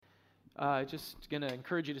Just going to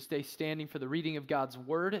encourage you to stay standing for the reading of God's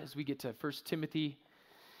Word as we get to 1 Timothy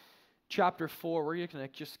chapter 4. We're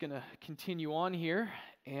just going to continue on here,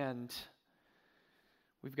 and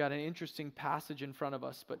we've got an interesting passage in front of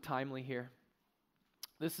us, but timely here.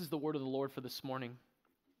 This is the word of the Lord for this morning.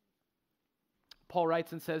 Paul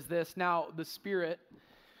writes and says this, "Now the Spirit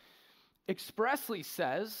expressly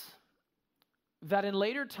says that in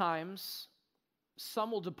later times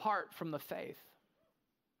some will depart from the faith,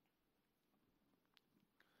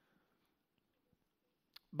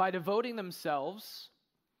 by devoting themselves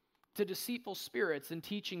to deceitful spirits and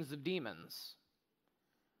teachings of demons,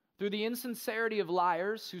 through the insincerity of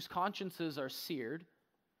liars whose consciences are seared,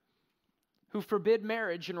 who forbid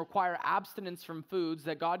marriage and require abstinence from foods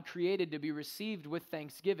that God created to be received with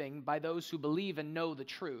thanksgiving by those who believe and know the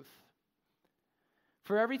truth.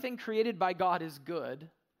 For everything created by God is good,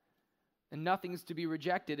 and nothing is to be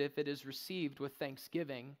rejected if it is received with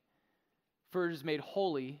thanksgiving, for it is made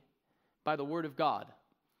holy by the word of God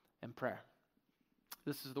and prayer."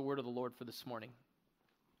 This is the word of the Lord for this morning.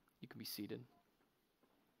 You can be seated.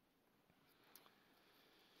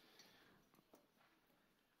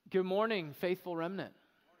 Good morning, faithful remnant.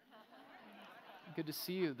 Good to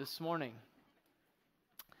see you this morning.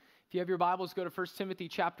 If you have your Bibles, go to 1 Timothy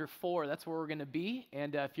chapter 4. That's where we're going to be.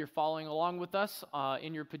 And if you're following along with us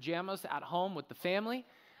in your pajamas at home with the family,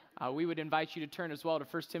 we would invite you to turn as well to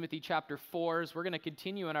 1 Timothy chapter 4, as we're going to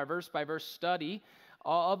continue in our verse-by-verse study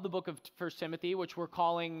of the book of 1 Timothy, which we're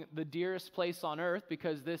calling the dearest place on earth,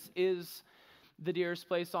 because this is the dearest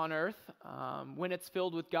place on earth when it's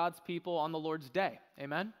filled with God's people on the Lord's day.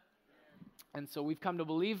 Amen? And so we've come to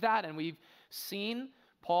believe that, and we've seen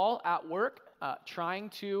Paul at work trying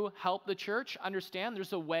to help the church understand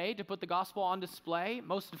there's a way to put the gospel on display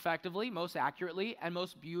most effectively, most accurately, and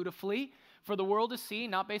most beautifully for the world to see,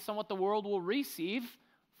 not based on what the world will receive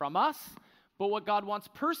from us, but what God wants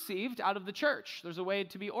perceived out of the church. There's a way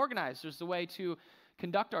to be organized. There's a way to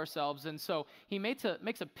conduct ourselves. And so he makes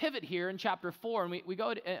a pivot here in chapter 4, and we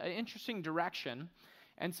go in an interesting direction.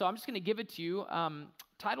 And so I'm just going to give it to you.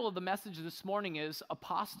 Title of the message this morning is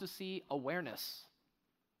Apostasy Awareness.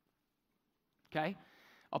 Okay?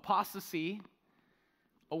 Apostasy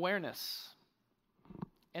Awareness.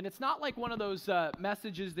 And it's not like one of those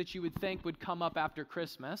messages that you would think would come up after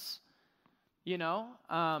Christmas. You know,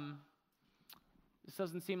 this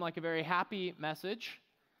doesn't seem like a very happy message.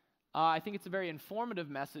 I think it's a very informative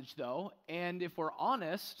message, though. And if we're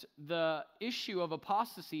honest, the issue of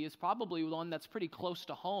apostasy is probably one that's pretty close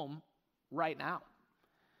to home right now.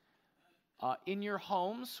 In your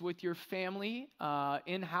homes, with your family,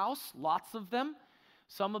 in-house, lots of them.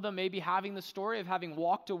 Some of them may be having the story of having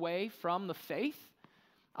walked away from the faith.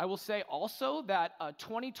 I will say also that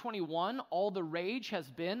 2021, all the rage has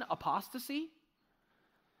been apostasy,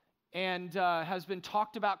 and has been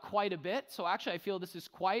talked about quite a bit. So actually, I feel this is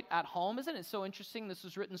quite at home. Isn't it so interesting? This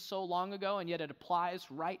was written so long ago, and yet it applies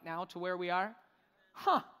right now to where we are.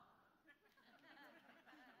 Huh.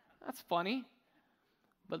 That's funny.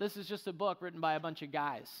 But this is just a book written by a bunch of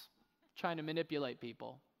guys trying to manipulate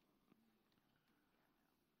people.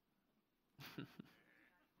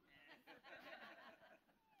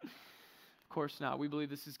 Of course not. We believe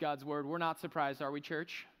this is God's word. We're not surprised, are we,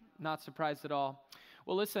 church? Not surprised at all.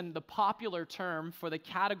 Well, listen, the popular term for the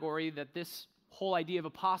category that this whole idea of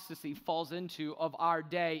apostasy falls into of our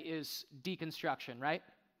day is deconstruction, right?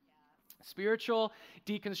 Yeah. Spiritual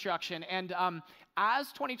deconstruction. And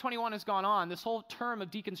as 2021 has gone on, this whole term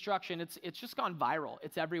of deconstruction, it's just gone viral.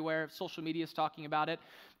 It's everywhere. Social media is talking about it.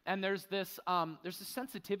 And there's this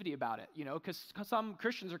sensitivity about it, you know, because some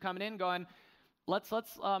Christians are coming in going, let's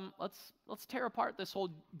tear apart this whole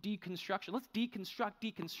deconstruction. Let's deconstruct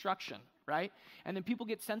deconstruction, right? And then people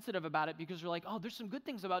get sensitive about it because they're like, oh, there's some good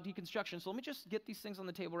things about deconstruction. So let me just get these things on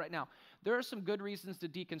the table right now. There are some good reasons to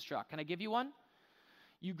deconstruct. Can I give you one?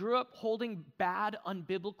 You grew up holding bad,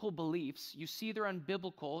 unbiblical beliefs. You see they're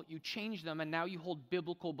unbiblical. You change them, and now you hold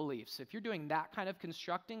biblical beliefs. If you're doing that kind of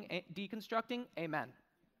deconstructing, amen.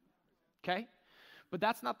 Okay? But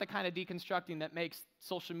that's not the kind of deconstructing that makes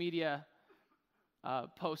social media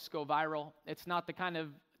posts go viral. It's not the kind of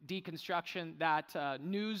deconstruction that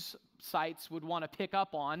news sites would want to pick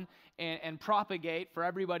up on and propagate for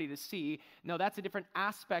everybody to see. No, that's a different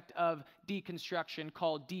aspect of deconstruction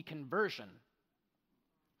called deconversion.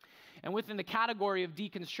 And within the category of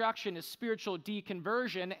deconstruction is spiritual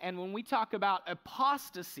deconversion. And when we talk about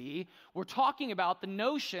apostasy, we're talking about the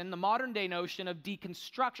modern day notion of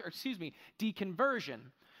deconversion.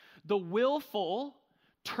 The willful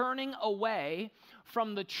turning away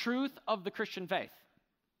from the truth of the Christian faith.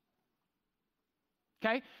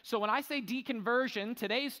 Okay? So when I say deconversion,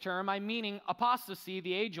 today's term, I'm meaning apostasy,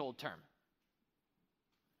 the age-old term.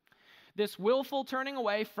 This willful turning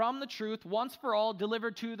away from the truth once for all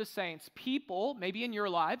delivered to the saints. People, maybe in your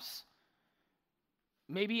lives,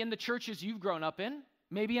 maybe in the churches you've grown up in,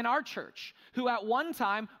 maybe in our church, who at one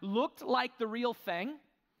time looked like the real thing,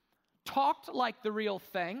 talked like the real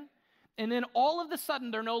thing, and then all of a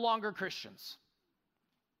sudden they're no longer Christians.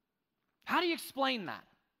 How do you explain that?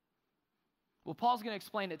 Well, Paul's going to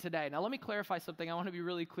explain it today. Now, let me clarify something. I want to be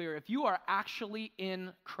really clear. If you are actually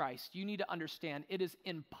in Christ, you need to understand it is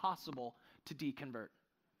impossible to deconvert.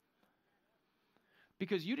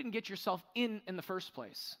 Because you didn't get yourself in the first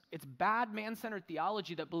place. It's bad man-centered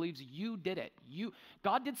theology that believes you did it.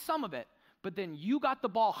 God did some of it, but then you got the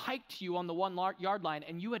ball hiked to you on the 1-yard line,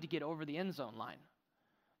 and you had to get over the end zone line.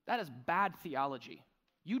 That is bad theology.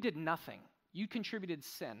 You did nothing. You contributed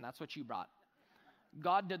sin. That's what you brought.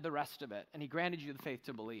 God did the rest of it, and he granted you the faith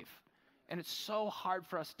to believe. And it's so hard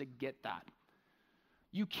for us to get that.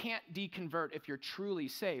 You can't deconvert if you're truly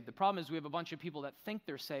saved. The problem is we have a bunch of people that think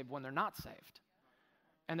they're saved when they're not saved.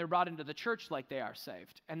 And they're brought into the church like they are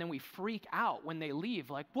saved. And then we freak out when they leave,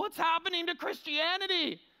 like, what's happening to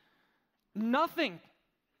Christianity? Nothing.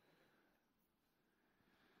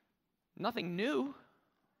 Nothing new.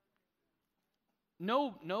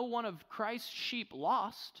 No one of Christ's sheep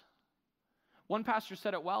lost. One pastor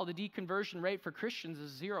said it well, the deconversion rate for Christians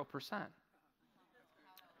is 0%.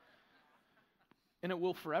 And it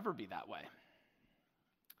will forever be that way.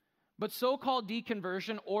 But so-called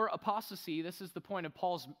deconversion or apostasy, this is the point of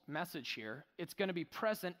Paul's message here, it's going to be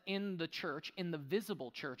present in the church, in the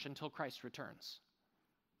visible church, until Christ returns.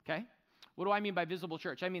 Okay? What do I mean by visible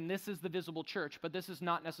church? I mean, this is the visible church, but this is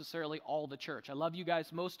not necessarily all the church. I love you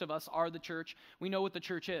guys. Most of us are the church. We know what the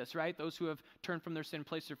church is, right? Those who have turned from their sin,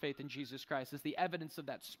 placed their faith in Jesus Christ is the evidence of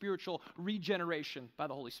that spiritual regeneration by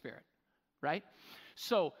the Holy Spirit, right?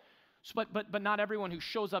 But not everyone who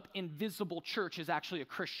shows up in visible church is actually a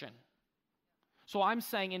Christian. So I'm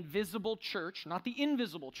saying invisible church, not the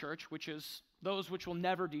invisible church, which is those which will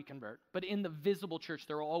never deconvert, but in the visible church,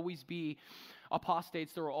 there will always be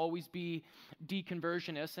apostates, there will always be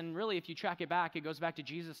deconversionists, and really, if you track it back, it goes back to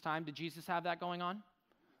Jesus' time. Did Jesus have that going on?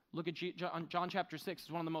 Look at John chapter 6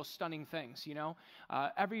 is one of the most stunning things, you know.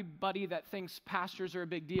 Everybody that thinks pastors are a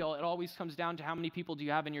big deal, it always comes down to how many people do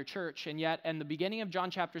you have in your church, and yet in the beginning of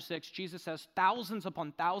John chapter 6, Jesus has thousands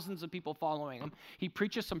upon thousands of people following him. He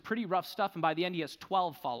preaches some pretty rough stuff, and by the end, he has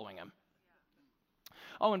 12 following him.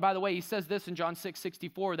 Oh, and by the way, he says this in John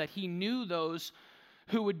 6:64, that he knew those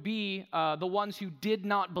who would be the ones who did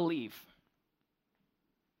not believe.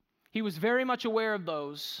 He was very much aware of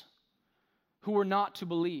those who were not to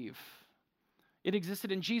believe. It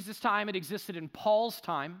existed in Jesus' time. It existed in Paul's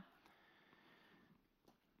time.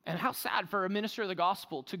 And how sad for a minister of the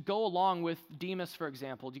gospel to go along with Demas, for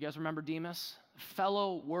example. Do you guys remember Demas?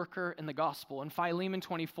 Fellow worker in the gospel. In Philemon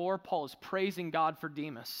 24, Paul is praising God for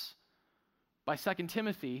Demas. By 2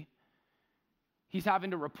 Timothy, he's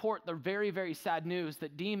having to report the very, very sad news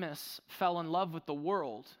that Demas fell in love with the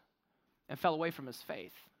world and fell away from his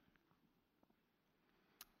faith.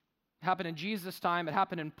 It happened in Jesus' time, it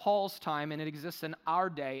happened in Paul's time, and it exists in our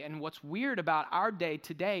day. And what's weird about our day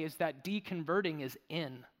today is that deconverting is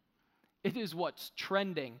in. It is what's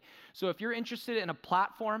trending. So if you're interested in a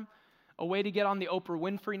platform, a way to get on the Oprah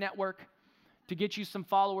Winfrey Network, to get you some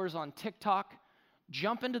followers on TikTok,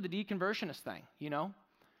 jump into the deconversionist thing, you know?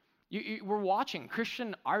 We're watching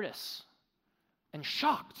Christian artists and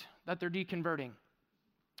shocked that they're deconverting.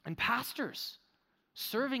 And pastors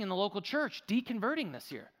serving in the local church deconverting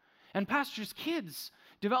this year. And pastors' kids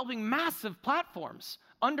developing massive platforms,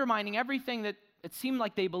 undermining everything that it seemed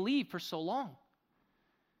like they believed for so long.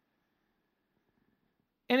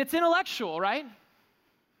 And it's intellectual, right?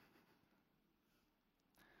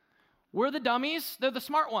 We're the dummies, they're the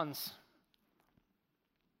smart ones.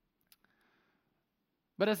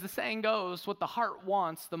 But as the saying goes, what the heart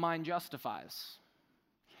wants, the mind justifies.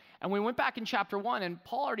 And we went back in chapter 1, and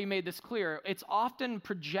Paul already made this clear. It's often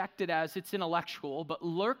projected as it's intellectual, but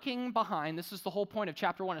lurking behind, this is the whole point of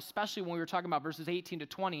chapter 1, especially when we were talking about verses 18 to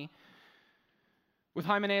 20. With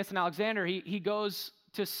Hymenaeus and Alexander, he goes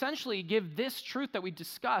to essentially give this truth that we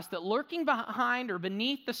discussed, that lurking behind or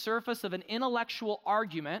beneath the surface of an intellectual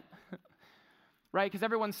argument, right? Because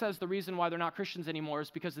everyone says the reason why they're not Christians anymore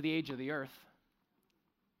is because of the age of the earth.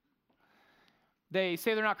 They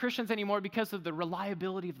say they're not Christians anymore because of the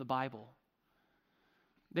reliability of the Bible.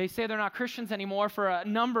 They say they're not Christians anymore for a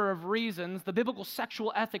number of reasons. The biblical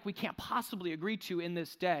sexual ethic we can't possibly agree to in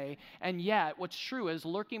this day. And yet, what's true is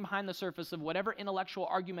lurking behind the surface of whatever intellectual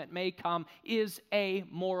argument may come is a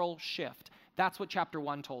moral shift. That's what chapter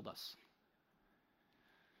 1 told us.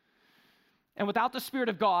 And without the Spirit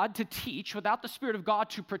of God to teach, without the Spirit of God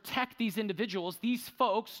to protect these individuals, these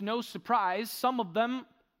folks, no surprise, some of them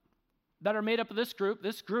that are made up of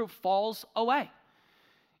this group falls away.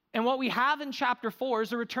 And what we have in chapter 4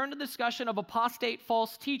 is a return to discussion of apostate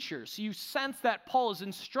false teachers. You sense that Paul is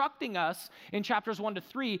instructing us in chapters 1 to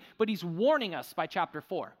 3, but he's warning us by chapter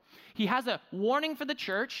 4. He has a warning for the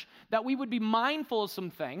church that we would be mindful of some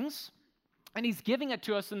things, and he's giving it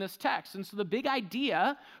to us in this text. And so the big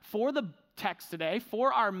idea for the text today,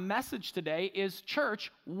 for our message today, is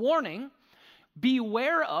church warning,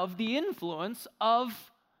 beware of the influence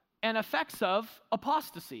of and effects of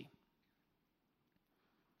apostasy.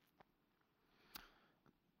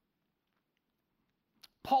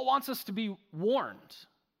 Paul wants us to be warned.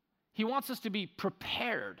 He wants us to be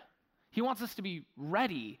prepared. He wants us to be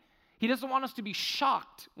ready. He doesn't want us to be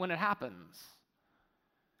shocked when it happens.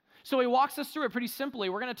 So he walks us through it pretty simply.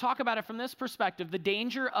 We're going to talk about it from this perspective, the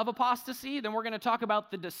danger of apostasy. Then we're going to talk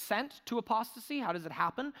about the descent to apostasy. How does it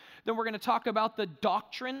happen? Then we're going to talk about the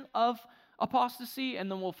doctrine of apostasy.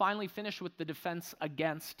 And then we'll finally finish with the defense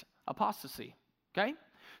against apostasy. Okay?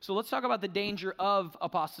 So let's talk about the danger of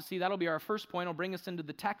apostasy. That'll be our first point. It'll bring us into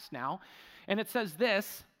the text now. And it says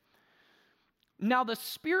this: now the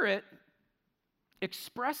Spirit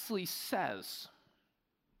expressly says,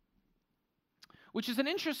 which is an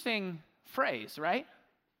interesting phrase, right?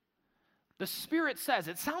 The Spirit says.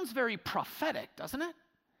 It sounds very prophetic, doesn't it?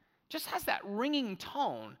 Just has that ringing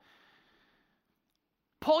tone.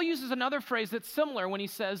 Paul uses another phrase that's similar when he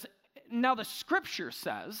says, now the Scripture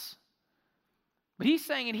says. But he's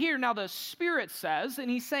saying it here, now the Spirit says, and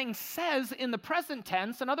he's saying says in the present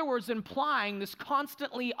tense, in other words, implying this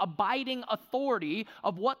constantly abiding authority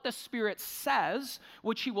of what the Spirit says,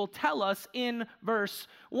 which he will tell us in verse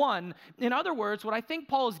 1. In other words, what I think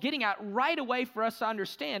Paul is getting at right away for us to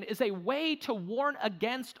understand is a way to warn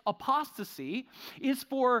against apostasy is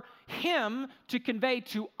for him to convey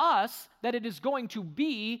to us that it is going to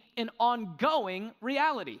be an ongoing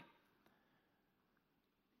reality.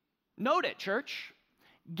 Note it, church.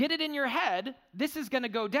 Get it in your head. This is going to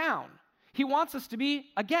go down. He wants us to be,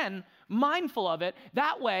 again, mindful of it.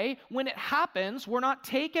 That way, when it happens, we're not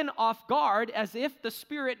taken off guard as if the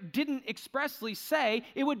Spirit didn't expressly say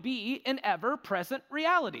it would be an ever-present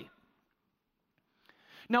reality.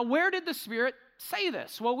 Now, where did the Spirit say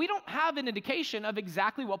this? Well, we don't have an indication of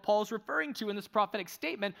exactly what Paul's referring to in this prophetic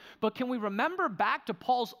statement, but can we remember back to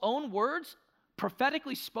Paul's own words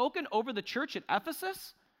prophetically spoken over the church at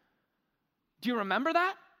Ephesus? Do you remember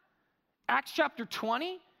that? Acts chapter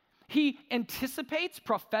 20, he anticipates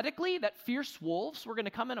prophetically that fierce wolves were going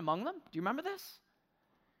to come in among them. Do you remember this?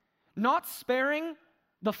 Not sparing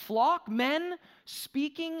the flock, men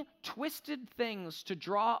speaking twisted things to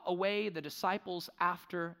draw away the disciples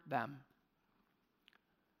after them.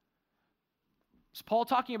 Is Paul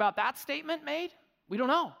talking about that statement made? We don't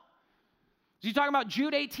know. Is he talking about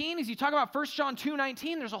Jude 18? Is he talking about 1 John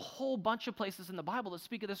 2:19? There's a whole bunch of places in the Bible that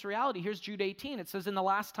speak of this reality. Here's Jude 18. It says, in the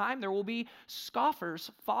last time there will be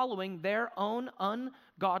scoffers following their own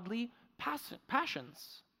ungodly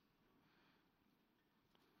passions.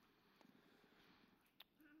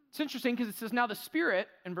 It's interesting because it says, now the Spirit,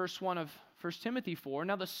 in verse 1 of 1 Timothy 4,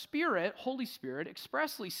 now the Spirit, Holy Spirit,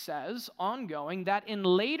 expressly says, ongoing, that in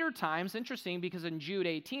later times, interesting because in Jude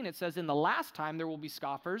 18 it says, in the last time there will be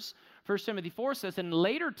scoffers. 1 Timothy 4 says, in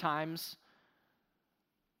later times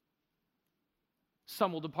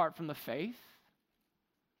some will depart from the faith.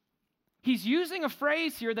 He's using a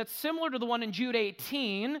phrase here that's similar to the one in Jude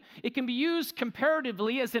 18. It can be used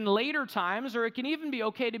comparatively as in later times, or it can even be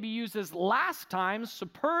okay to be used as last times,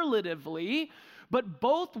 superlatively, but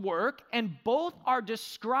both work and both are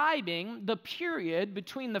describing the period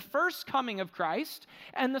between the first coming of Christ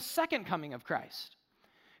and the second coming of Christ.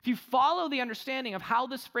 If you follow the understanding of how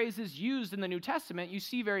this phrase is used in the New Testament, you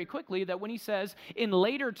see very quickly that when he says, in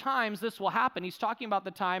later times this will happen, he's talking about the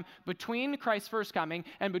time between Christ's first coming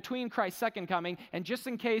and between Christ's second coming. And just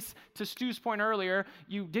in case, to Stu's point earlier,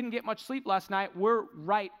 you didn't get much sleep last night, we're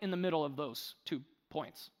right in the middle of those 2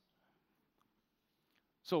 points.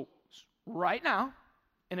 So, right now,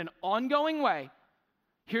 in an ongoing way,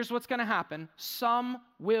 here's what's going to happen. Some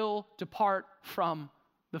will depart from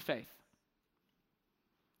the faith.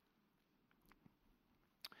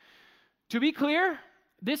 To be clear,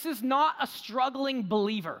 this is not a struggling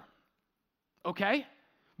believer, okay?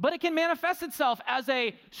 But it can manifest itself as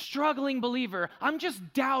a struggling believer. I'm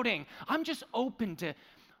just doubting. I'm just open to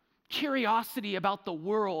curiosity about the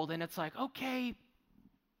world. And it's like, okay,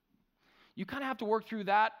 you kind of have to work through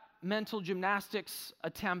that mental gymnastics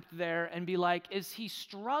attempt there and be like, is he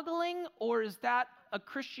struggling, or is that a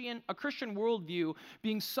Christian worldview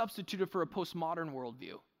being substituted for a postmodern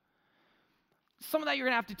worldview? Some of that you're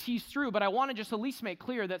going to have to tease through, but I want to just at least make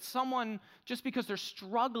clear that someone, just because they're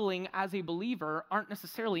struggling as a believer, aren't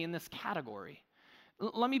necessarily in this category.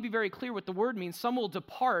 Let me be very clear what the word means. Some will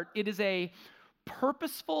depart. It is a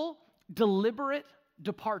purposeful, deliberate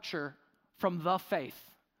departure from the faith,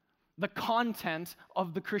 the content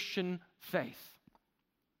of the Christian faith.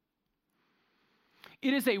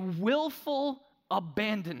 It is a willful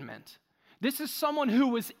abandonment. This is someone who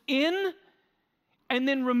was in and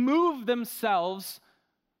then removed themselves,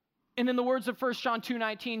 and in the words of 1 John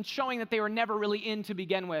 2:19, showing that they were never really in to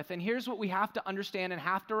begin with. And here's what we have to understand and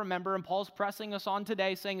have to remember, and Paul's pressing us on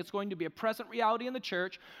today, saying it's going to be a present reality in the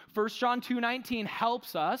church. 1 John 2:19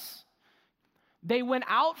 helps us. They went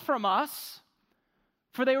out from us,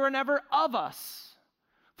 for they were never of us.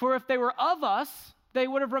 For if they were of us, they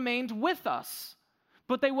would have remained with us.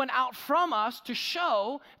 But they went out from us to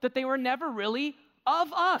show that they were never really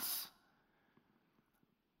of us.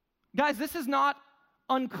 Guys, this is not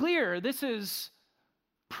unclear. This is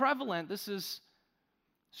prevalent. This is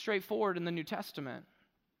straightforward in the New Testament.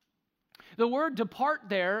 The word depart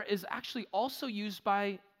there is actually also used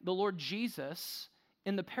by the Lord Jesus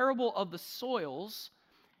in the parable of the soils,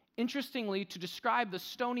 interestingly, to describe the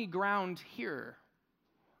stony ground here.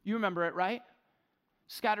 You remember it, right?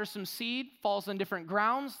 Scatters some seed, falls on different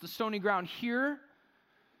grounds. The stony ground here.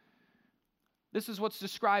 This is what's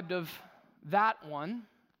described of that one,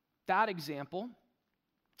 that example.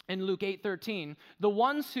 In Luke 8:13, the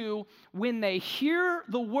ones who, when they hear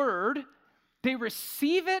the word, they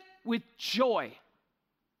receive it with joy.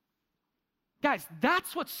 Guys,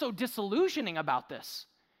 that's what's so disillusioning about this.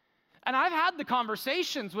 And I've had the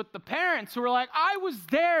conversations with the parents who are like, I was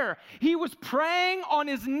there. He was praying on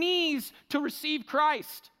his knees to receive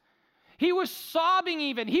Christ. He was sobbing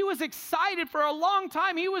even. He was excited for a long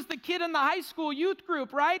time. He was the kid in the high school youth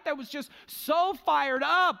group, right? That was just so fired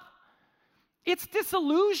up. It's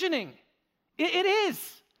disillusioning. It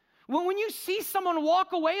is. When you see someone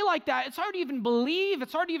walk away like that, it's hard to even believe.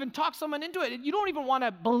 It's hard to even talk someone into it. You don't even want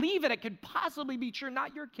to believe it. It could possibly be true.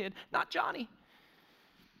 Not your kid, not Johnny.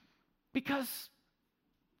 Because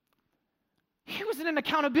he was in an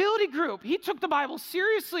accountability group. He took the Bible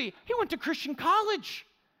seriously. He went to Christian college.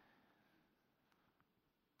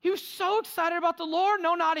 He was so excited about the Lord.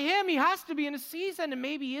 No, not him. He has to be in a season, and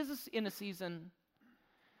maybe he is in a season.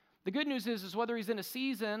 The good news is whether he's in a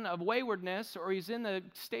season of waywardness or he's in the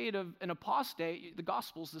state of an apostate, the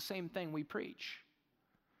gospel is the same thing we preach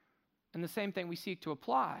and the same thing we seek to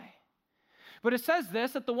apply. But it says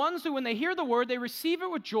this, that the ones who, when they hear the word, they receive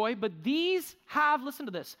it with joy, but these have, listen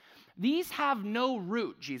to this, these have no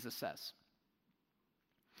root, Jesus says.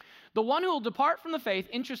 The one who will depart from the faith,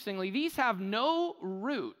 interestingly, these have no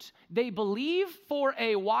root. They believe for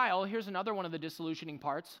a while. Here's another one of the disillusioning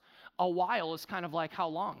parts. A while is kind of like how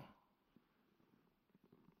long?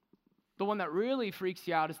 The one that really freaks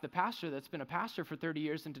you out is the pastor that's been a pastor for 30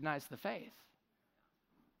 years and denies the faith.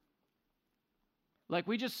 Like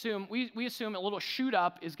we assume a little shoot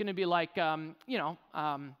up is going to be like, summer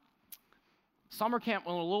camp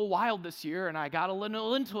went a little wild this year, and I got a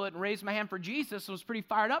little into it and raised my hand for Jesus and was pretty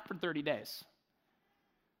fired up for 30 days.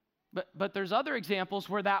 But there's other examples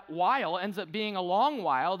where that while ends up being a long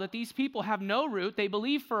while, that these people have no root. They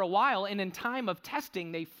believe for a while, and in time of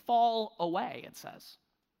testing, they fall away, it says.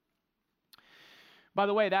 By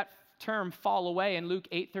the way, that term fall away in Luke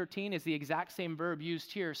 8:13 is the exact same verb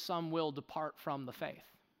used here. Some will depart from the faith.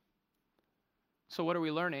 So what are we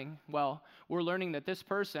learning? Well, we're learning that this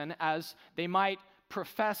person, as they might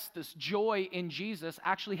profess this joy in Jesus,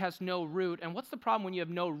 actually has no root. And what's the problem when you have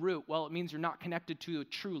no root? Well, it means you're not connected to a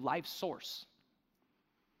true life source.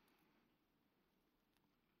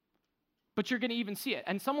 But you're going to even see it.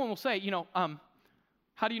 And someone will say,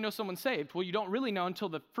 how do you know someone's saved? Well, you don't really know until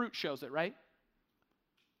the fruit shows it, right?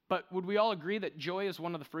 But would we all agree that joy is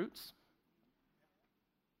one of the fruits?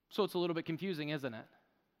 So it's a little bit confusing, isn't it?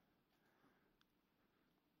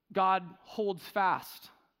 God holds fast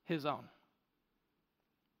his own.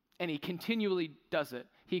 And he continually does it.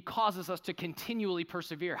 He causes us to continually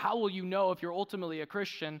persevere. How will you know if you're ultimately a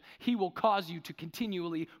Christian? He will cause you to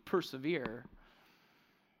continually persevere.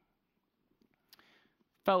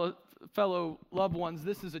 Fellow loved ones,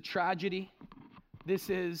 this is a tragedy. This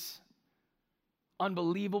is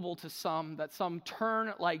unbelievable to some, that some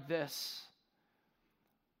turn like this.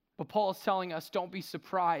 But Paul is telling us, don't be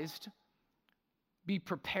surprised. Be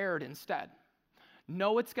prepared instead.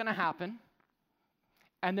 Know it's going to happen.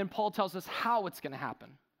 And then Paul tells us how it's going to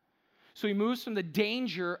happen. So he moves from the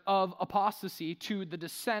danger of apostasy to the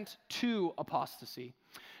descent to apostasy.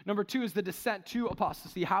 Number 2 is the descent to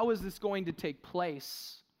apostasy. How is this going to take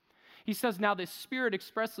place? He says, now the Spirit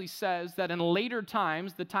expressly says that in later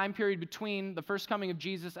times, the time period between the first coming of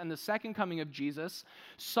Jesus and the second coming of Jesus,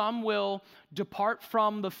 some will depart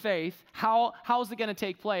from the faith. How is it going to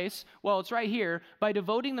take place? Well, it's right here. By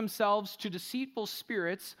devoting themselves to deceitful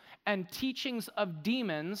spirits and teachings of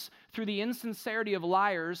demons through the insincerity of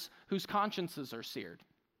liars whose consciences are seared.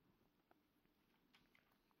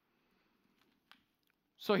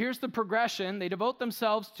 So here's the progression. They devote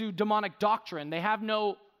themselves to demonic doctrine. They have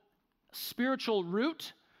no spiritual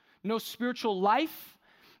root, no spiritual life.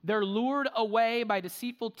 They're lured away by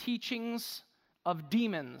deceitful teachings of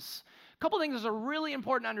demons. A couple things that are really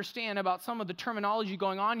important to understand about some of the terminology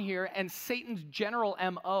going on here and Satan's general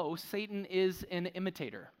MO. Satan is an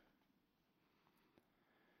imitator.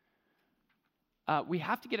 We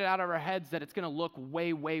have to get it out of our heads that it's going to look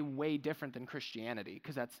way, way, way different than Christianity,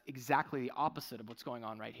 because that's exactly the opposite of what's going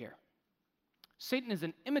on right here. Satan is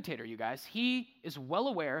an imitator, you guys. He is well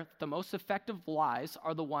aware that the most effective lies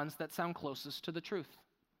are the ones that sound closest to the truth.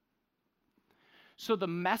 So the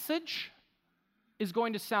message is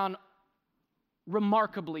going to sound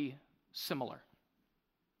remarkably similar.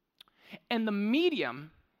 And the medium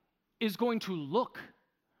is going to look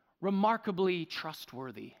remarkably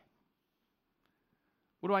trustworthy.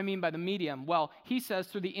 What do I mean by the medium? Well, he says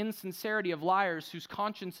through the insincerity of liars whose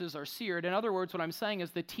consciences are seared. In other words, what I'm saying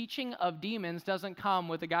is the teaching of demons doesn't come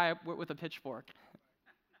with a guy with a pitchfork.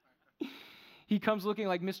 He comes looking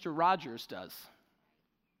like Mr. Rogers does.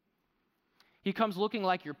 He comes looking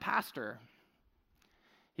like your pastor.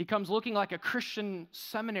 He comes looking like a Christian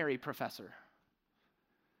seminary professor.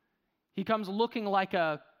 He comes looking like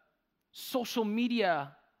a social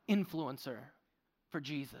media influencer for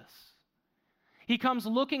Jesus. He comes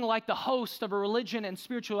looking like the host of a religion and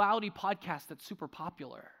spirituality podcast that's super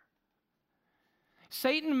popular.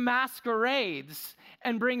 Satan masquerades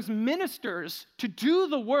and brings ministers to do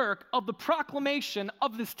the work of the proclamation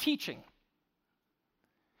of this teaching.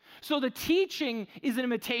 So the teaching is an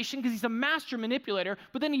imitation because he's a master manipulator,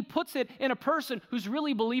 but then he puts it in a person who's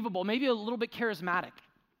really believable, maybe a little bit charismatic,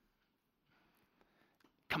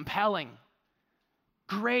 compelling,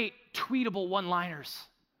 great tweetable one-liners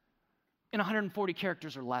in 140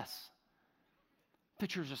 characters or less.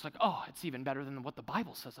 Picture's just like, oh, it's even better than what the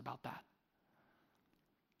Bible says about that.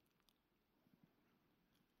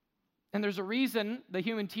 And there's a reason the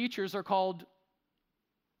human teachers are called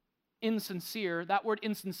insincere. That word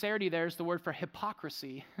insincerity there is the word for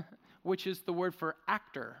hypocrisy, which is the word for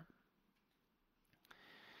actor.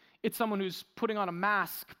 It's someone who's putting on a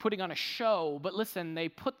mask, putting on a show, but listen, they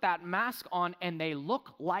put that mask on and they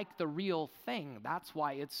look like the real thing. That's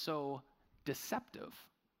why it's so deceptive.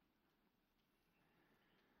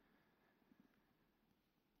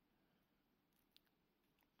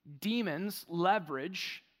 Demons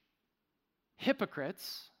leverage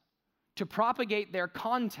hypocrites to propagate their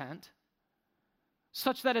content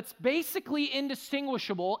such that it's basically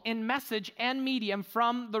indistinguishable in message and medium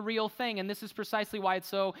from the real thing. And this is precisely why it's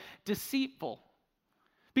so deceitful.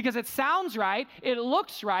 Because it sounds right, it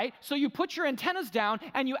looks right, so you put your antennas down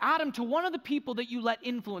and you add them to one of the people that you let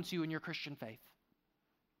influence you in your Christian faith.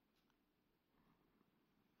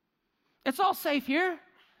 It's all safe here.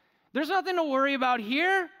 There's nothing to worry about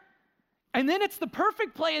here. And then it's the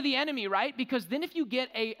perfect play of the enemy, right? Because then if you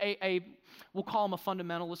get we'll call him a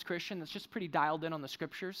fundamentalist Christian that's just pretty dialed in on the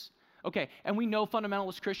scriptures. Okay, and we know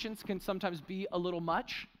fundamentalist Christians can sometimes be a little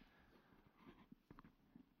much.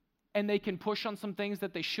 And they can push on some things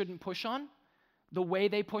that they shouldn't push on, the way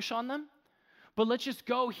they push on them. But let's just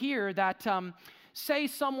go here that, say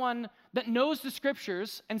someone that knows the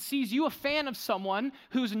scriptures and sees you a fan of someone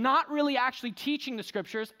who's not really actually teaching the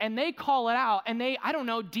scriptures, and they call it out, and they, I don't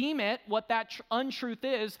know, deem it what that untruth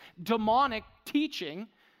is, demonic teaching.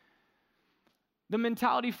 The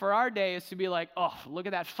mentality for our day is to be like, oh, look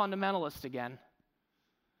at that fundamentalist again.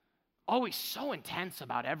 Always so intense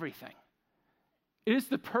about everything. It is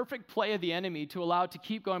the perfect play of the enemy to allow it to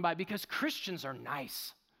keep going by because Christians are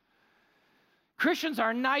nice. Christians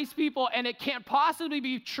are nice people, and it can't possibly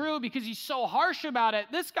be true because he's so harsh about it.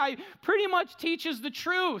 This guy pretty much teaches the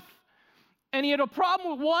truth. And he had a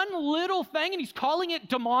problem with one little thing, and he's calling it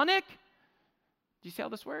demonic. Do you see how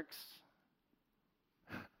this works?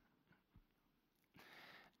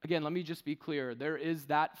 Again, let me just be clear. There is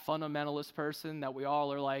that fundamentalist person that we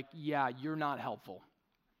all are like, yeah, you're not helpful.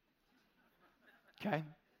 Okay?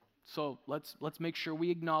 So let's make sure we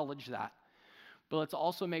acknowledge that. But let's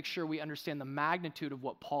also make sure we understand the magnitude of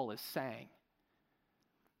what Paul is saying.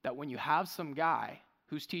 That when you have some guy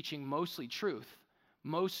who's teaching mostly truth,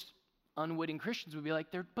 most unwitting Christians would be like,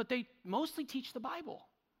 but they mostly teach the Bible.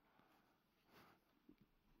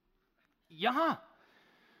 Yeah.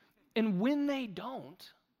 And when they don't,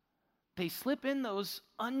 they slip in those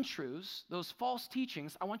untruths, those false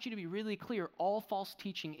teachings. I want you to be really clear. All false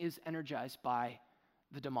teaching is energized by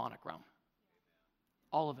the demonic realm.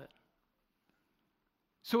 All of it.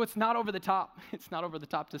 So it's not over the top. It's not over the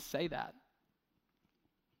top to say that.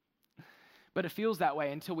 But it feels that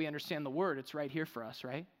way until we understand the word. It's right here for us,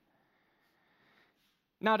 right?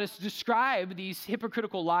 Now, to describe these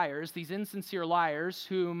hypocritical liars, these insincere liars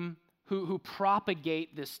who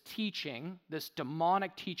propagate this teaching, this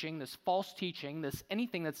demonic teaching, this false teaching, this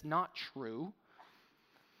anything that's not true,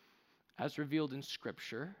 as revealed in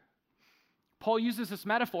Scripture, Paul uses this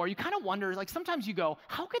metaphor. You kind of wonder, like sometimes you go,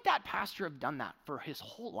 how could that pastor have done that for his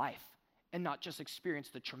whole life and not just experience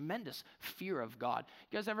the tremendous fear of God?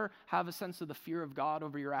 You guys ever have a sense of the fear of God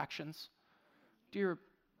over your actions? Dear,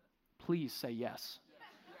 please say yes.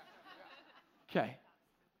 Okay,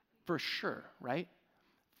 for sure, right?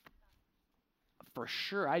 For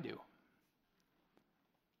sure I do.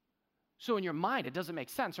 So in your mind, it doesn't make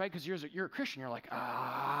sense, right? Because you're a Christian. You're like,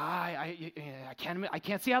 I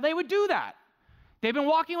can't see how they would do that. They've been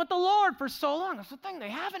walking with the Lord for so long. That's the thing.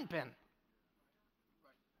 They haven't been.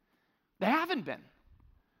 They haven't been.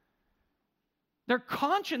 Their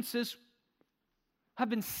consciences have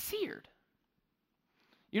been seared.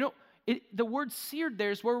 You know, the word seared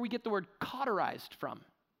there is where we get the word cauterized from.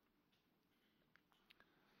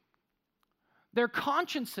 Their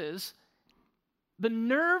consciences, the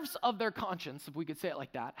nerves of their conscience, if we could say it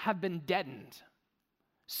like that, have been deadened,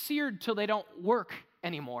 seared till they don't work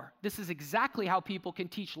anymore. This is exactly how people can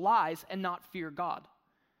teach lies and not fear God.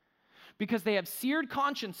 Because they have seared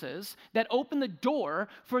consciences that open the door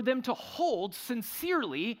for them to hold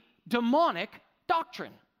sincerely demonic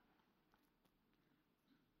doctrine.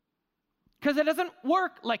 Because it doesn't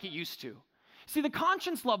work like it used to. See, the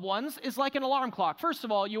conscience, loved ones, is like an alarm clock. First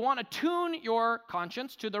of all, you want to tune your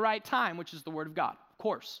conscience to the right time, which is the Word of God, of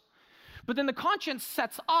course. But then the conscience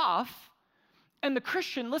sets off, and the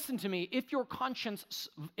Christian, listen to me, if your conscience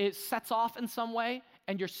sets off in some way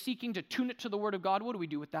and you're seeking to tune it to the Word of God, what do we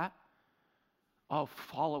do with that? Oh,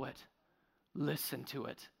 follow it. Listen to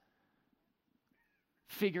it.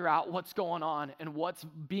 Figure out what's going on and what's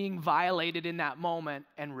being violated in that moment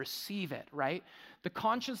and receive it, right? The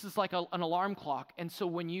conscience is like an alarm clock. And so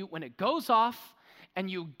when it goes off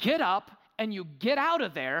and you get up and you get out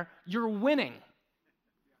of there, you're winning.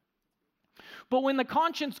 But when the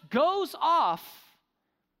conscience goes off,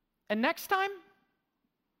 and next time,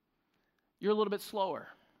 you're a little bit slower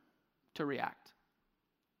to react.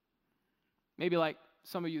 Maybe like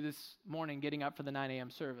some of you this morning getting up for the 9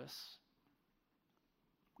 a.m. service.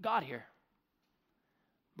 Got here,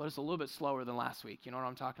 but it's a little bit slower than last week. You know what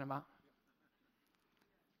I'm talking about?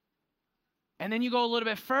 And then you go a little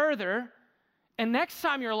bit further, and next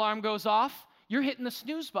time your alarm goes off, you're hitting the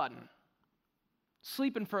snooze button,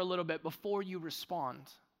 sleeping for a little bit before you respond.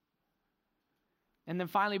 And then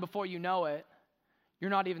finally, before you know it, you're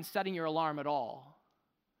not even setting your alarm at all.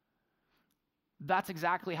 That's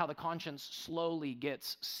exactly how the conscience slowly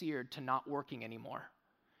gets seared to not working anymore.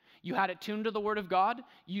 You had it tuned to the Word of God.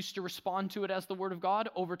 You used to respond to it as the Word of God.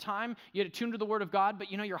 Over time, you had it tuned to the Word of God,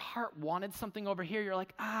 but your heart wanted something over here. You're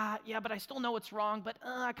like, yeah, but I still know it's wrong, but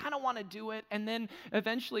I kind of want to do it. And then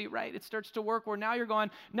eventually, right, it starts to work where now you're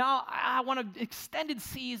going, now I want an extended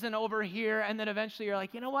season over here. And then eventually you're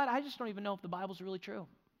like, you know what? I just don't even know if the Bible's really true.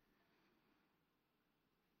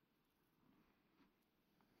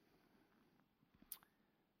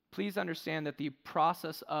 Please understand that the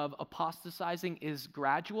process of apostatizing is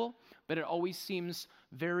gradual, but it always seems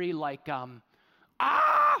very like,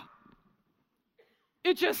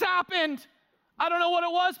 it just happened. I don't know what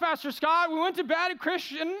it was, Pastor Scott. We went to bed a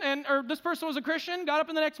Christian, or this person was a Christian, got up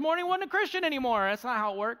in the next morning, wasn't a Christian anymore. That's not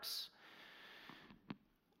how it works.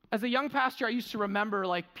 As a young pastor, I used to remember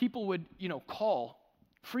people would, call,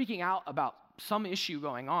 freaking out about some issue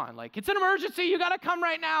going on. Like, it's an emergency, you got to come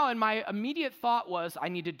right now. And my immediate thought was, I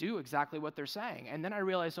need to do exactly what they're saying. And then I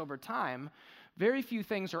realized over time, very few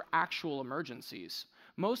things are actual emergencies.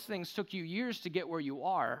 Most things took you years to get where you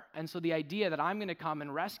are. And so the idea that I'm going to come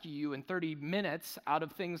and rescue you in 30 minutes out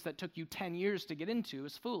of things that took you 10 years to get into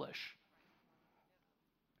is foolish.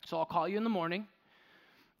 So I'll call you in the morning,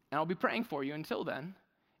 and I'll be praying for you until then.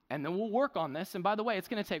 And then we'll work on this. And by the way, it's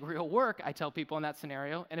going to take real work, I tell people in that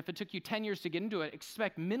scenario. And if it took you 10 years to get into it,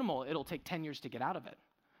 expect minimal. It'll take 10 years to get out of it.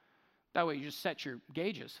 That way you just set your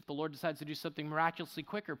gauges. If the Lord decides to do something miraculously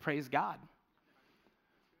quicker, praise God.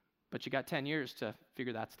 But you got 10 years to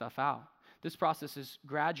figure that stuff out. This process is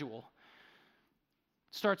gradual.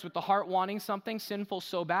 Starts with the heart wanting something sinful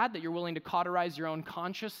so bad that you're willing to cauterize your own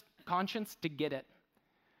conscience to get it.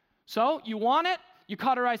 So you want it, you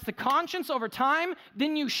cauterize the conscience over time,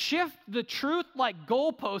 then you shift the truth like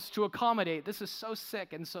goalposts to accommodate. This is so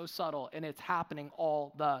sick and so subtle, and it's happening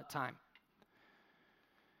all the time.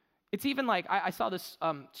 It's even like, I saw this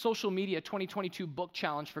social media 2022 book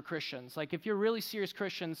challenge for Christians. Like, if you're really serious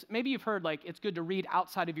Christians, maybe you've heard, like, it's good to read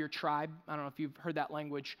outside of your tribe. I don't know if you've heard that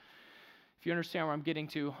language, if you understand where I'm getting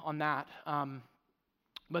to on that.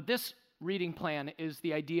 But this reading plan is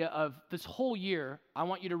the idea of this whole year, I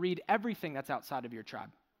want you to read everything that's outside of your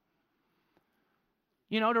tribe.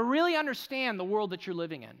 You know, to really understand the world that you're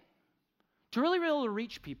living in. To really be able to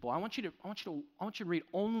reach people, I want you to read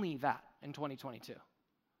only that in 2022.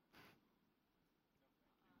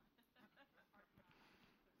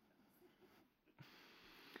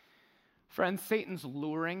 Friends, Satan's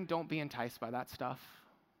luring. Don't be enticed by that stuff.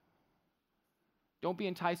 Don't be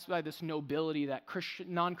enticed by this nobility that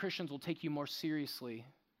non-Christians will take you more seriously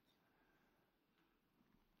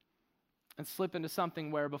and slip into something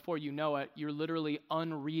where before you know it, you're literally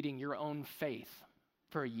unreading your own faith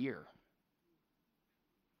for a year.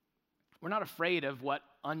 We're not afraid of what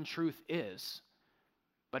untruth is,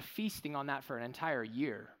 but feasting on that for an entire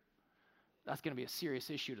year, that's going to be a serious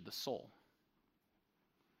issue to the soul.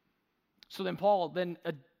 So then Paul then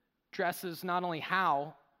addresses not only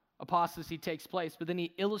how apostasy takes place, but then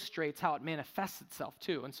he illustrates how it manifests itself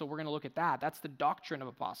too. And so we're going to look at that. That's the doctrine of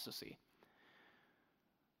apostasy.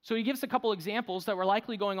 So he gives a couple examples that were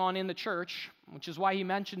likely going on in the church, which is why he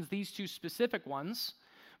mentions these two specific ones.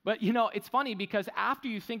 But, you know, it's funny because after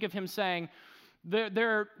you think of him saying,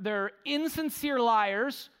 they're insincere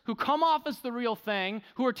liars who come off as the real thing,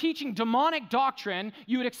 who are teaching demonic doctrine,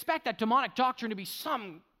 you would expect that demonic doctrine to be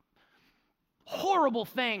some horrible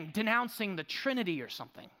thing denouncing the Trinity or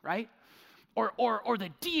something, right? Or the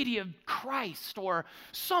deity of Christ or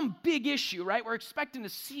some big issue, right? We're expecting to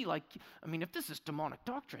see, like, I mean, if this is demonic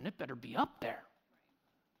doctrine, it better be up there.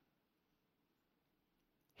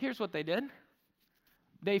 Here's what they did.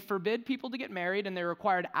 They forbid people to get married, and they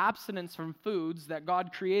required abstinence from foods that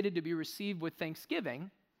God created to be received with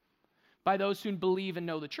thanksgiving by those who believe and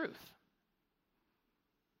know the truth.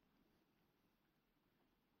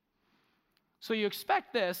 So you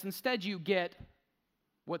expect this, instead you get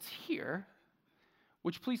what's here,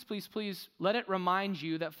 which please let it remind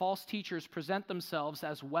you that false teachers present themselves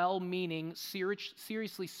as well-meaning,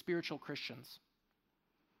 seriously spiritual Christians.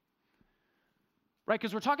 Right,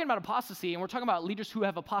 because we're talking about apostasy, and we're talking about leaders who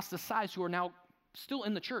have apostatized, who are now still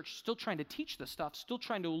in the church, still trying to teach this stuff, still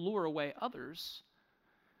trying to lure away others.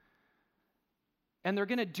 And they're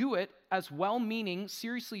going to do it as well-meaning,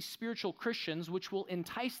 seriously spiritual Christians, which will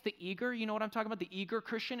entice the eager. You know what I'm talking about? The eager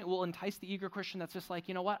Christian. It will entice the eager Christian that's just like,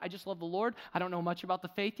 you know what? I just love the Lord. I don't know much about the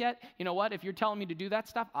faith yet. You know what? If you're telling me to do that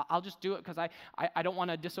stuff, I'll just do it because I don't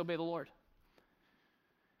want to disobey the Lord.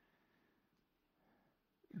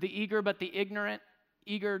 The eager but the ignorant,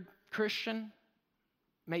 eager Christian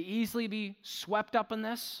may easily be swept up in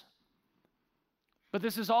this. But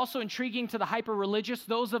this is also intriguing to the hyper-religious,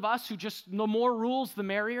 those of us who just, the more rules, the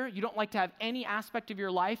merrier. You don't like to have any aspect of your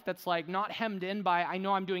life that's like not hemmed in by, I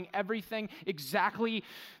know I'm doing everything exactly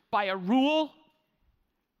by a rule.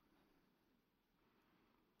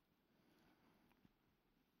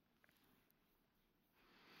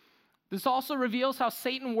 This also reveals how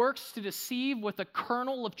Satan works to deceive with a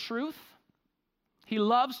kernel of truth. He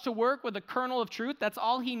loves to work with a kernel of truth. That's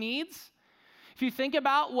all he needs. If you think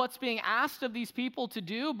about what's being asked of these people to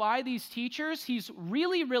do by these teachers, he's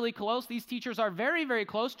really, really close. These teachers are very, very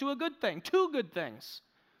close to a good thing, two good things.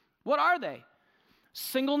 What are they?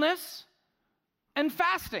 Singleness and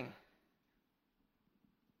fasting.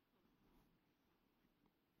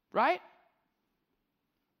 Right?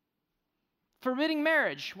 Forbidding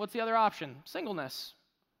marriage. What's the other option? Singleness.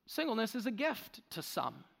 Singleness is a gift to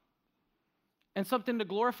some and something to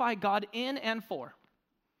glorify God in and for.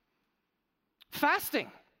 Fasting.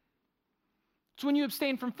 It's when you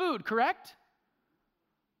abstain from food, correct?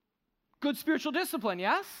 Good spiritual discipline,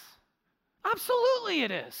 yes? Absolutely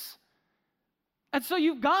it is. And so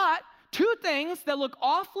you've got two things that look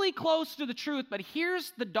awfully close to the truth, but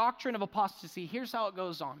here's the doctrine of apostasy. Here's how it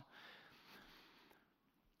goes on.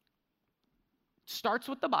 It starts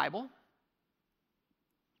with the Bible.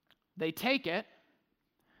 They take it,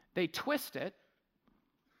 they twist it,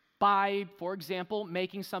 by, for example,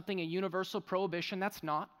 making something a universal prohibition that's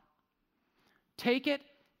not. Take it,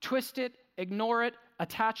 twist it, ignore it,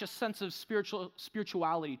 attach a sense of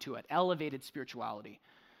spirituality to it, elevated spirituality.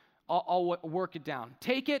 I'll work it down.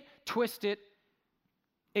 Take it, twist it,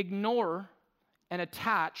 ignore and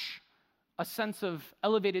attach a sense of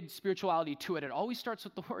elevated spirituality to it. It always starts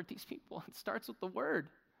with the word. These people, it starts with the word.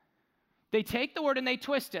 They take the word and they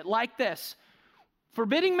twist it like this.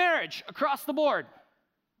 Forbidding marriage across the board.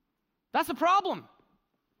 That's a problem,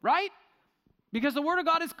 right? Because the word of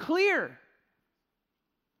God is clear.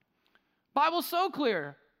 Bible's so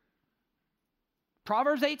clear.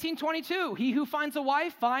 Proverbs 18:22, he who finds a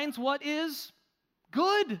wife finds what is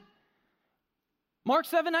good. Mark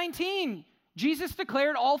 7:19, Jesus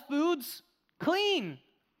declared all foods clean.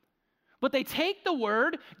 But they take the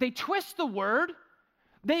word, they twist the word,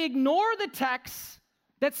 they ignore the texts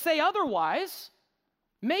that say otherwise,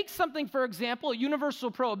 make something, for example, a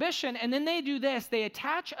universal prohibition, and then they do this. They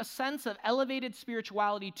attach a sense of elevated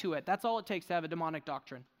spirituality to it. That's all it takes to have a demonic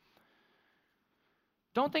doctrine.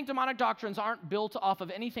 Don't think demonic doctrines aren't built off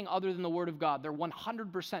of anything other than the Word of God. They're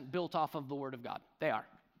 100% built off of the Word of God. They are.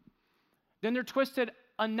 Then they're twisted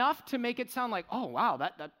enough to make it sound like, oh, wow,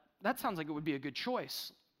 that sounds like it would be a good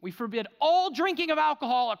choice. We forbid all drinking of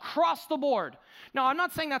alcohol across the board. Now, I'm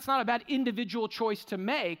not saying that's not a bad individual choice to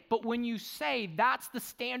make, but when you say that's the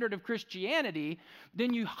standard of Christianity,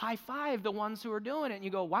 then you high-five the ones who are doing it, and you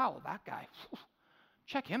go, wow, that guy,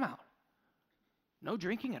 check him out. No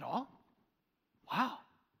drinking at all? Wow.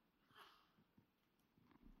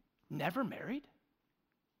 Never married?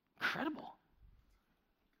 Incredible.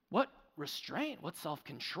 What restraint, what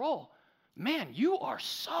self-control. Man, you are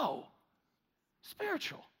so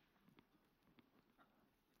spiritual.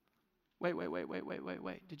 Wait.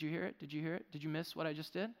 Did you hear it? Did you hear it? Did you miss what I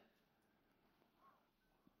just did?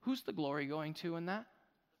 Who's the glory going to in that?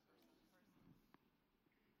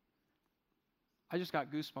 I just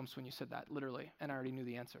got goosebumps when you said that, literally, and I already knew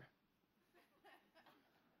the answer.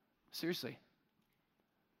 Seriously.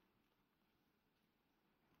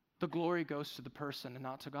 The glory goes to the person and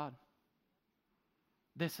not to God.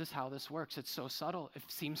 This is how this works. It's so subtle. It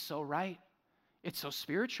seems so right. It's so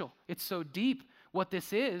spiritual. It's so deep. What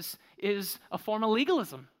this is a form of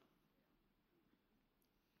legalism.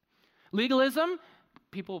 Legalism,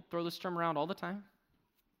 people throw this term around all the time,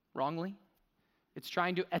 wrongly. It's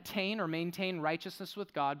trying to attain or maintain righteousness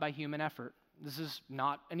with God by human effort. This is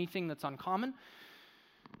not anything that's uncommon.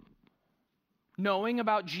 Knowing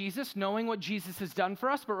about Jesus, knowing what Jesus has done for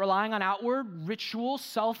us, but relying on outward ritual,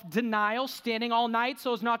 self-denial, standing all night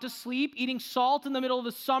so as not to sleep, eating salt in the middle of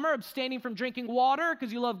the summer, abstaining from drinking water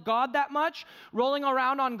because you love God that much, rolling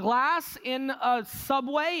around on glass in a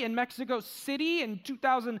subway in Mexico City in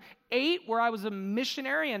 2008 where I was a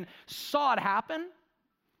missionary and saw it happen.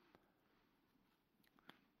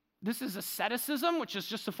 This is asceticism, which is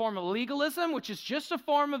just a form of legalism, which is just a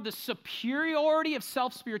form of the superiority of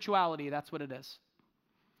self-spirituality. That's what it is.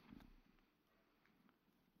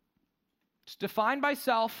 It's defined by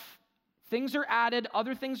self. Things are added.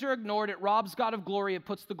 Other things are ignored. It robs God of glory. It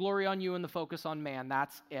puts the glory on you and the focus on man.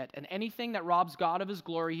 That's it. And anything that robs God of his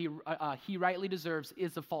glory, he rightly deserves,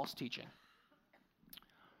 is a false teaching.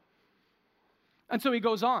 And so he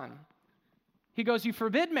goes on. He goes, you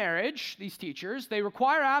forbid marriage, these teachers. They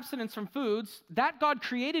require abstinence from foods that God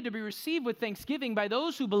created to be received with thanksgiving by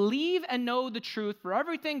those who believe and know the truth. For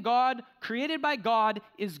everything God created by God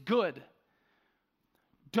is good.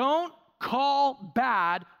 Don't call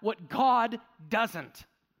bad what God doesn't.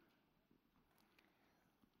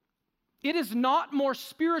 It is not more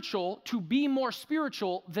spiritual to be more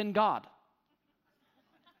spiritual than God.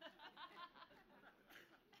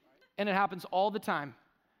 And it happens all the time.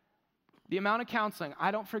 The amount of counseling,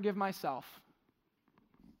 I don't forgive myself.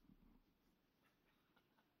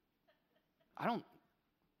 I'm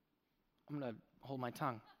going to hold my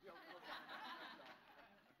tongue.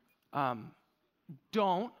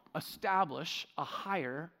 Don't establish a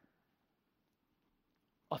higher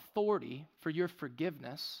authority for your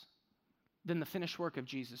forgiveness than the finished work of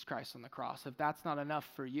Jesus Christ on the cross. If that's not enough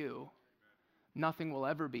for you, nothing will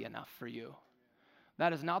ever be enough for you.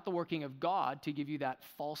 That is not the working of God to give you that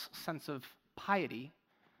false sense of piety.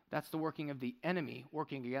 That's the working of the enemy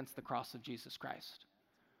working against the cross of Jesus Christ.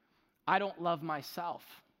 I don't love myself.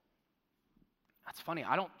 That's funny.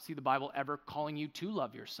 I don't see the Bible ever calling you to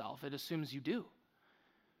love yourself. It assumes you do.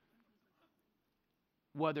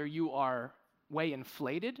 Whether you are way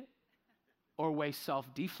inflated or way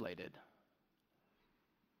self-deflated.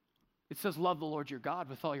 It says, love the Lord your God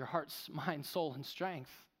with all your heart, mind, soul, and strength.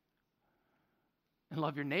 And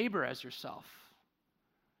love your neighbor as yourself.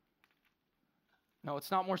 No, it's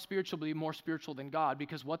not more spiritual to be more spiritual than God,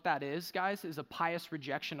 because what that is, guys, is a pious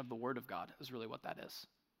rejection of the Word of God, is really what that is.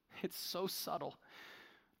 It's so subtle.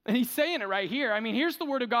 And he's saying it right here. I mean, here's the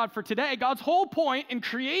word of God for today. God's whole point in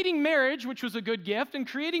creating marriage, which was a good gift, and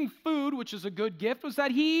creating food, which is a good gift, was that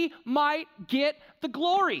he might get the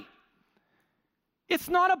glory. It's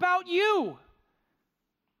not about you.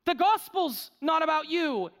 The gospel's not about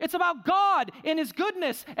you. It's about God and his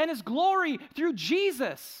goodness and his glory through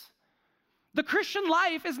Jesus. The Christian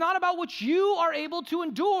life is not about what you are able to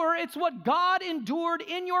endure. It's what God endured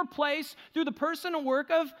in your place through the person and work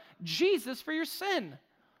of Jesus for your sin.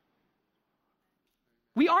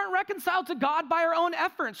 We aren't reconciled to God by our own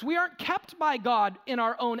efforts. We aren't kept by God in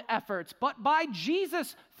our own efforts, but by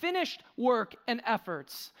Jesus' finished work and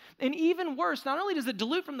efforts. And even worse, not only does it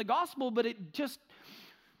dilute from the gospel, but it just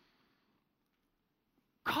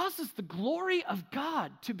causes the glory of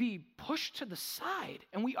God to be pushed to the side,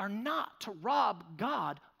 and we are not to rob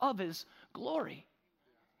God of his glory.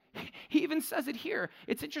 He even says it here.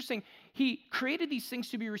 It's interesting. He created these things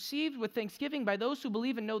to be received with thanksgiving by those who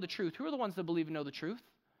believe and know the truth. Who are the ones that believe and know the truth?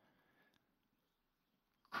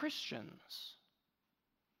 Christians.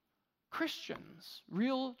 Christians.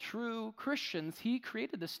 Real, true Christians. He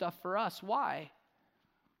created this stuff for us. Why?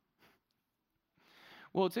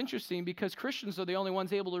 Well, it's interesting because Christians are the only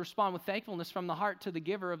ones able to respond with thankfulness from the heart to the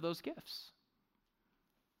giver of those gifts.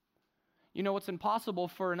 You know what's impossible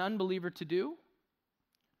for an unbeliever to do?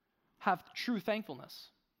 Have true thankfulness.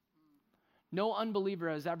 No unbeliever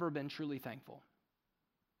has ever been truly thankful.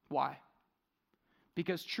 Why?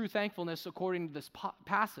 Because true thankfulness, according to this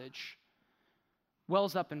passage,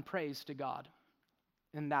 wells up in praise to God,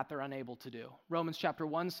 and that they're unable to do. Romans chapter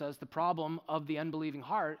 1 says the problem of the unbelieving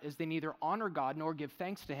heart is they neither honor God nor give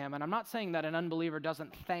thanks to him. And I'm not saying that an unbeliever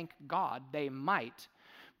doesn't thank God. They might.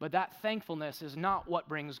 But that thankfulness is not what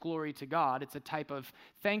brings glory to God. It's a type of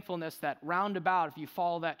thankfulness that roundabout, if you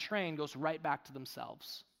follow that train, goes right back to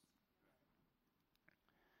themselves.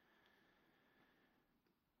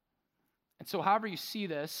 And so however you see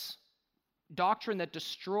this, doctrine that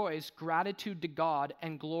destroys gratitude to God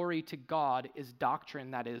and glory to God is doctrine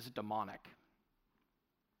that is demonic.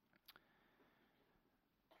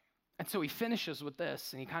 And so he finishes with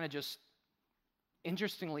this, and he kind of just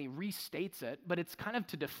interestingly restates it, but it's kind of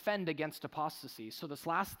to defend against apostasy. So this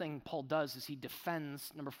last thing Paul does is he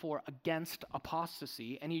defends, number 4, against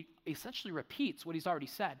apostasy, and he essentially repeats what he's already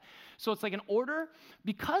said. So it's like an order,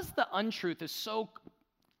 because the untruth is so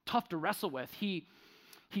tough to wrestle with, he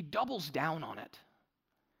doubles down on it.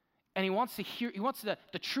 And he wants the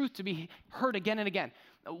truth to be heard again and again.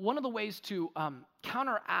 One of the ways to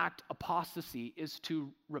counteract apostasy is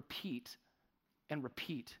to repeat and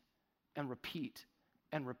repeat and repeat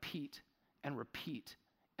and repeat and repeat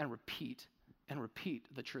and repeat and repeat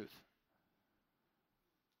the truth.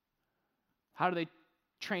 How do they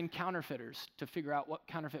train counterfeiters to figure out what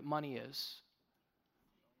counterfeit money is?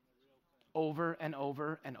 Over and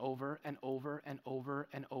over and over and over and over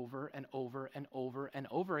and over and over and over and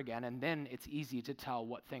over again, and then it's easy to tell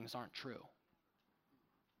what things aren't true.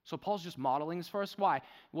 So Paul's just modeling this for us. Why?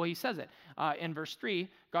 Well, he says it in verse 3,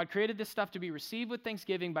 God created this stuff to be received with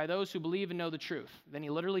thanksgiving by those who believe and know the truth. Then he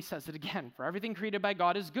literally says it again. For everything created by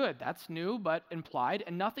God is good. That's new, but implied.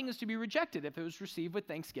 And nothing is to be rejected if it was received with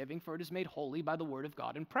thanksgiving, for it is made holy by the word of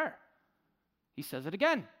God in prayer. He says it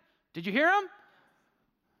again. Did you hear him?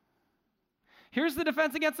 Here's the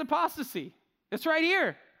defense against apostasy. It's right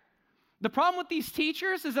here. The problem with these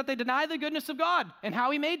teachers is that they deny the goodness of God and how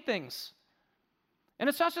he made things. And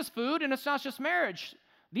it's not just food, and it's not just marriage.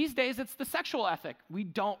 These days, it's the sexual ethic. We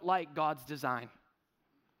don't like God's design.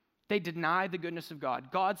 They deny the goodness of God.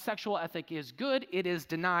 God's sexual ethic is good. It is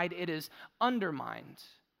denied. It is undermined.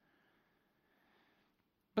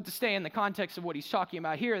 But to stay in the context of what he's talking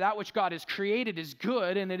about here, that which God has created is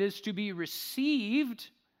good, and it is to be received.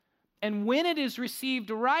 And when it is received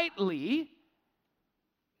rightly,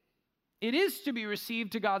 it is to be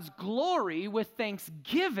received to God's glory with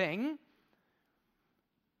thanksgiving.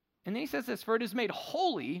 And then he says this, for it is made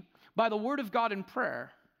holy by the word of God in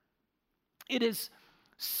prayer. It is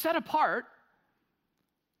set apart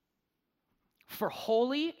for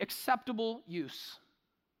holy, acceptable use.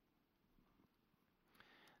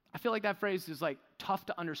 I feel like that phrase is like tough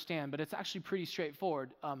to understand, but it's actually pretty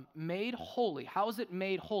straightforward. Made holy. How is it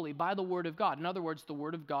made holy? By the word of God. In other words, the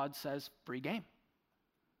word of God says free game.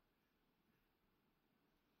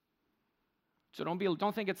 So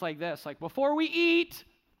don't think it's like this, like before we eat,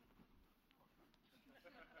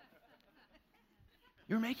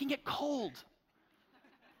 you're making it cold.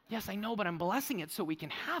 Yes, I know, but I'm blessing it so we can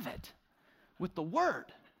have it with the word.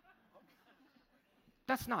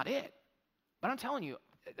 That's not it. But I'm telling you,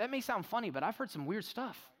 that may sound funny, but I've heard some weird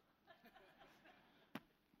stuff.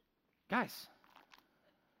 Guys,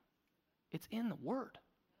 it's in the word.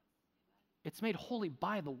 It's made holy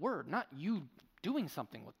by the word, not you doing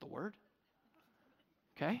something with the word.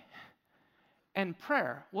 Okay? And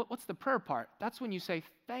prayer, what's the prayer part? That's when you say,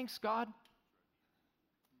 thanks, God.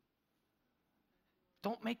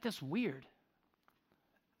 Don't make this weird.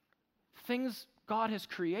 Things God has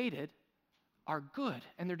created are good,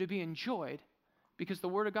 and they're to be enjoyed because the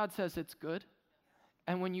Word of God says it's good.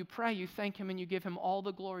 And when you pray, you thank Him and you give Him all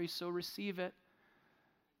the glory, so receive it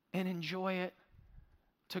and enjoy it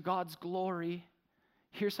to God's glory.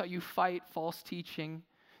 Here's how you fight false teaching.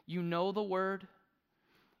 You know the Word,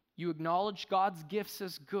 you acknowledge God's gifts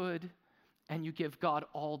as good, and you give God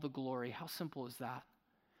all the glory. How simple is that?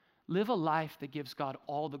 Live a life that gives God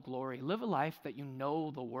all the glory. Live a life that you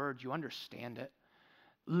know the Word, you understand it.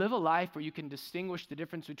 Live a life where you can distinguish the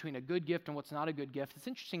difference between a good gift and what's not a good gift. It's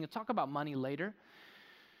interesting, we'll talk about money later.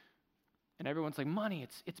 And everyone's like, money,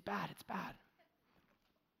 it's bad, it's bad.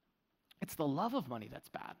 It's the love of money that's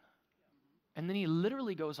bad. And then he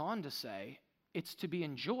literally goes on to say, it's to be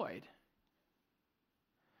enjoyed.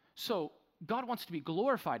 So God wants to be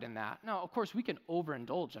glorified in that. Now, of course, we can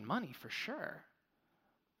overindulge in money for sure.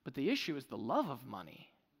 But the issue is the love of money.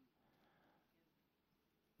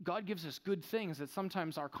 God gives us good things that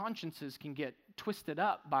sometimes our consciences can get twisted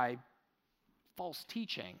up by false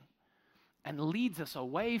teaching and leads us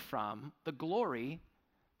away from the glory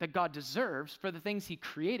that God deserves for the things He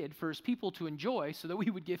created for His people to enjoy so that we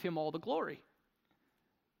would give Him all the glory.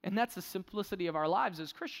 And that's the simplicity of our lives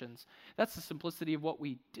as Christians. That's the simplicity of what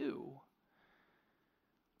we do.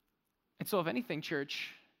 And so if anything,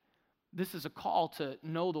 church, this is a call to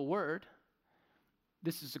know the Word.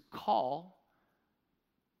 This is a call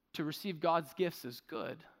to receive God's gifts as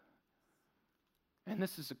good. And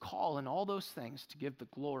this is a call in all those things to give the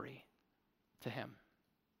glory to Him.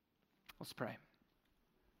 Let's pray.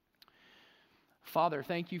 Father,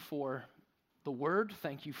 thank you for the Word.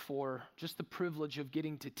 Thank you for just the privilege of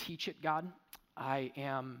getting to teach it, God. I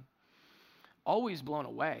am always blown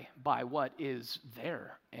away by what is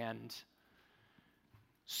there and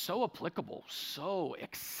so applicable, so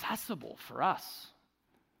accessible for us.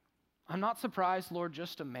 I'm not surprised, Lord,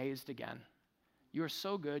 just amazed again. You are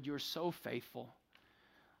so good. You are so faithful.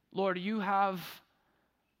 Lord, you have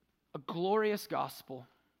a glorious gospel,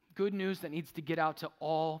 good news that needs to get out to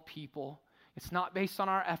all people. It's not based on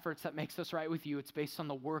our efforts that makes us right with you. It's based on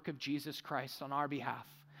the work of Jesus Christ on our behalf.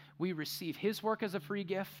 We receive His work as a free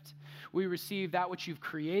gift. We receive that which you've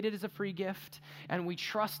created as a free gift. And we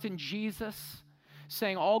trust in Jesus,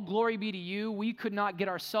 saying, all glory be to you. We could not get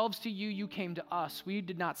ourselves to you. You came to us. We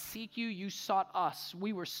did not seek you. You sought us.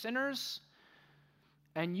 We were sinners,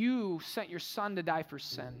 and you sent your Son to die for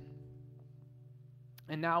sin.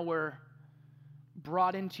 And now we're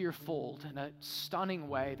brought into your fold in a stunning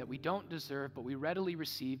way that we don't deserve, but we readily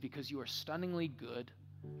receive because you are stunningly good.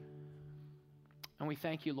 And we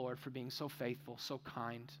thank you, Lord, for being so faithful, so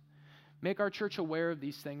kind. Make our church aware of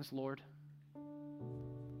these things, Lord.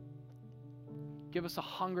 Give us a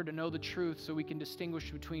hunger to know the truth so we can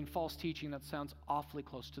distinguish between false teaching that sounds awfully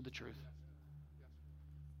close to the truth.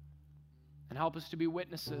 And help us to be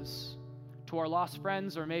witnesses to our lost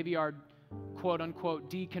friends or maybe our quote-unquote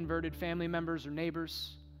deconverted family members or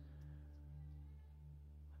neighbors.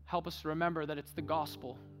 Help us to remember that it's the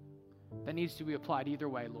gospel that needs to be applied either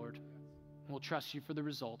way, Lord. We'll trust you for the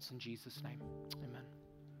results in Jesus' name. Amen.